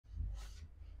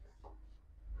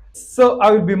So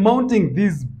I will be mounting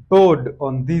this board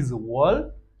on this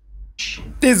wall.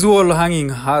 This wall hanging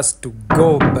has to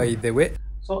go, by the way.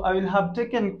 So I will have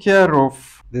taken care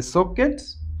of the socket.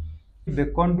 The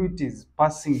conduit is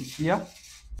passing here.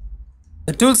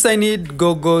 The tools I need: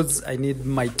 goggles, I need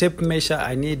my tape measure,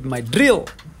 I need my drill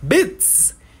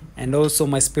bits, and also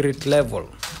my spirit level,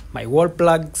 my wall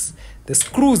plugs, the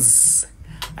screws.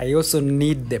 I also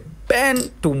need the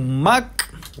pen to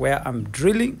mark where I'm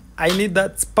drilling. I need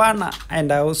that spanner,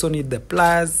 and I also need the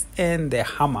pliers and the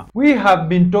hammer. We have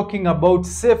been talking about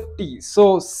safety,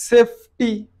 so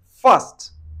safety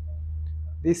first.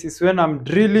 This is when I'm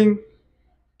drilling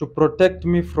to protect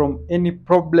me from any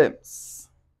problems.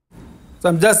 So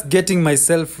I'm just getting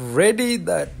myself ready.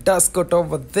 The dust got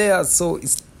over there, so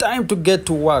it's time to get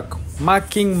to work,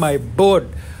 marking my board,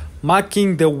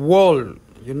 marking the wall,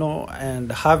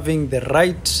 and having the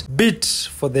right bit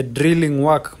for the drilling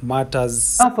work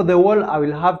matters. Now for the wall, I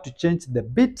will have to change the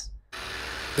bit.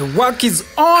 The work is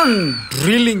on,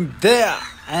 drilling there,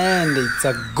 and it's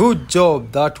a good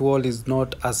job. That wall is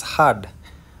not as hard.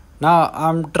 Now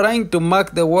I'm trying to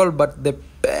mark the wall, but the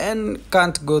pen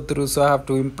can't go through, so I have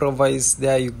to improvise.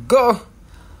 There you go.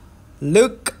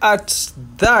 Look at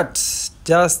that.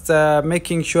 Just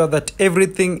making sure that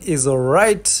everything is all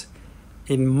right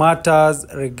in matters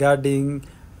regarding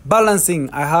balancing.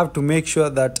 I have to make sure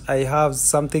that I have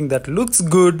something that looks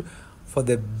good for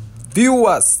the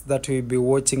viewers that will be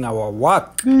watching our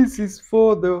work. This is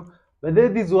for but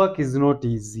then this work is not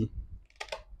easy.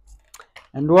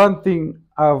 And one thing,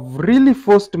 I've really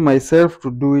forced myself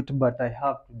to do it, but I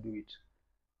have to do it.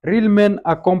 Real men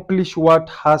accomplish what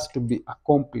has to be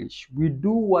accomplished. We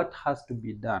do what has to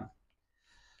be done.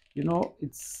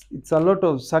 It's a lot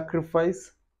of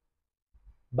sacrifice,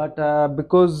 but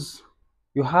because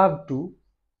you have to,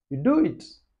 you do it.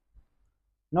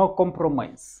 No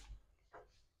compromise,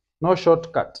 no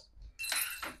shortcut.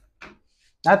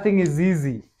 Nothing is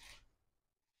easy,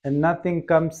 and nothing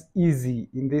comes easy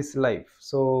in this life.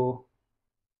 So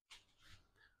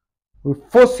you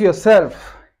force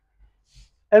yourself.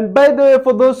 And by the way,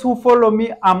 for those who follow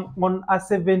me, I'm on a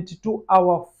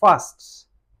 72-hour fast.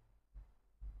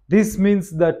 This means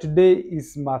that today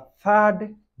is my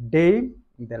third day,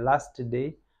 the last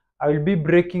day. I will be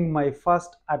breaking my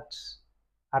fast at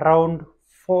around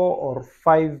 4 or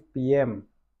 5 p.m.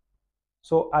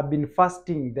 So I've been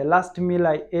fasting. The last meal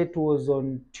I ate was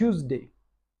on Tuesday.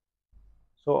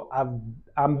 So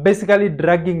I'm basically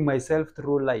dragging myself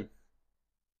through life.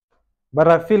 But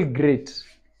I feel great.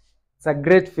 It's a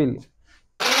great feeling.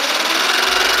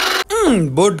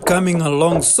 Board coming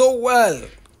along so well.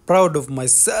 Proud of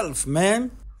myself,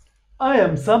 man. I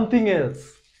am something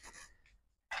else.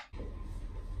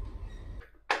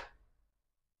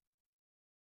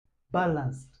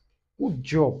 Balanced. Good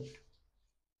job.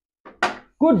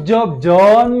 Good job,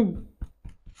 John.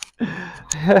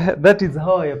 That is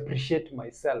how I appreciate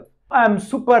myself. I am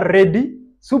super ready,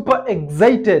 super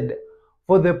excited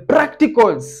for the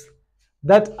practicals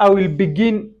that I will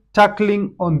begin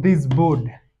tackling on this board.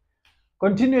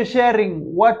 Continue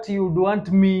sharing what you would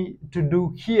want me to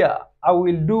do here. I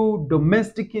will do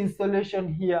domestic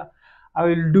installation here. I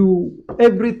will do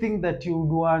everything that you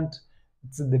would want.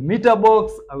 It's the meter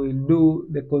box. I will do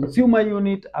the consumer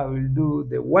unit. I will do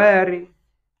the wiring.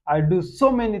 I'll do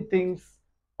so many things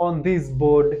on this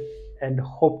board and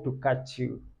hope to catch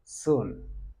you soon.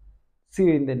 See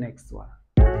you in the next one.